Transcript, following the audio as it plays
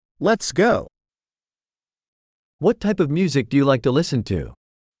Let's go. What type of music do you like to listen to?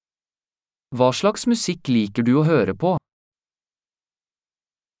 Hva slags musikk liker du å høre på?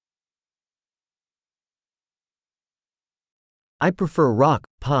 I prefer rock,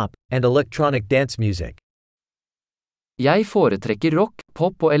 pop, and electronic dance music. Jeg foretrekker rock,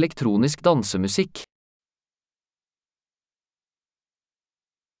 pop og elektronisk dansemusikk.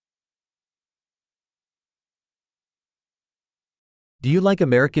 Do you like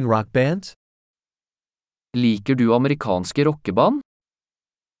American rock bands? Liker du amerikanske rockeband?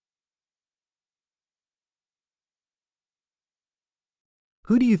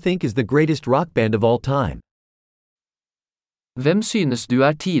 Who do you think is the greatest rock band of all time? Hvem synes du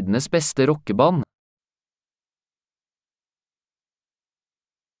er tidenes beste rockeband?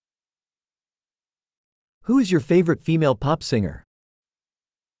 Who is your favorite female pop singer?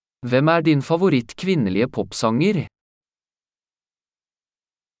 Hvem er din favoritt kvinnelige popsanger?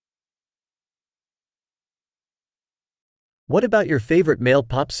 What about your favorite male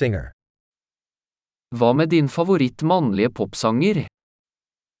pop singer? Hva med din favoritt mannlige popsanger?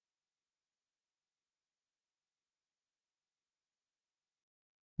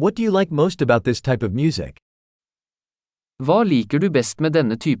 What do you like most about this type of music? Hva liker du best med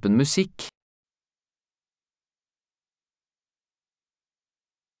denne typen musikk?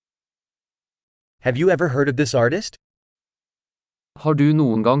 Have you ever heard of this artist? Har du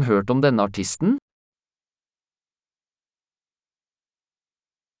noen gang hørt om denne artisten?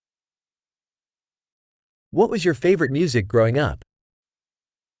 What was your favorite music growing up?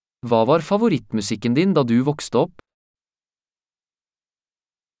 Hva var favorittmusikken din da du vokste opp?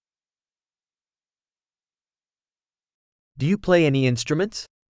 Do you play any instruments?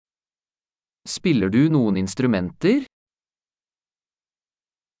 Spiller du noen instrumenter?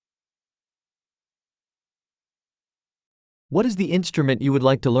 What is the instrument you would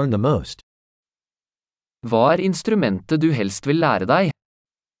like to learn the most? Hva er instrumentet du helst vil lære deg?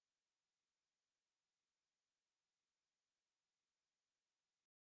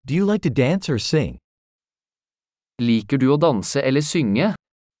 Do you like to dance or sing? Liker du å danse eller synge?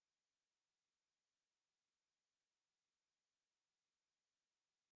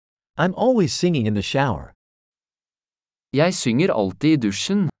 I'm always singing in the shower. Jeg synger alltid i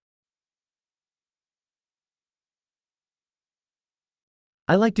dusjen.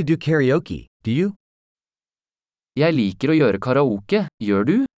 I like to do karaoke, do you? Jeg liker å gjøre karaoke, gjør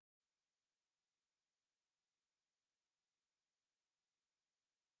du?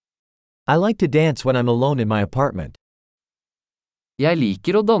 I like to dance when I'm alone in my apartment. Jeg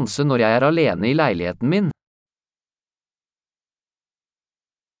liker å danse når jeg er alene i leiligheten min.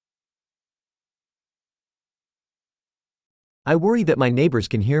 I worry that my neighbors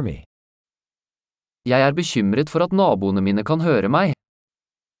can hear me. Jeg er bekymret for at naboene mine kan høre meg.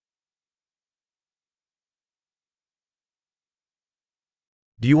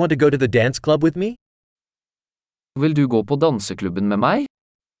 Do you want to go to the dance club with me? Vil du gå på danseklubben med meg?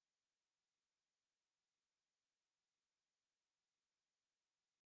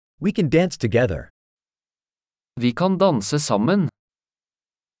 We can dance together. Vi kan danse sammen.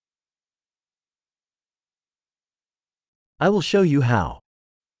 I will show you how.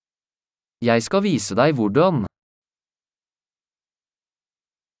 Jeg skal vise deg hvordan.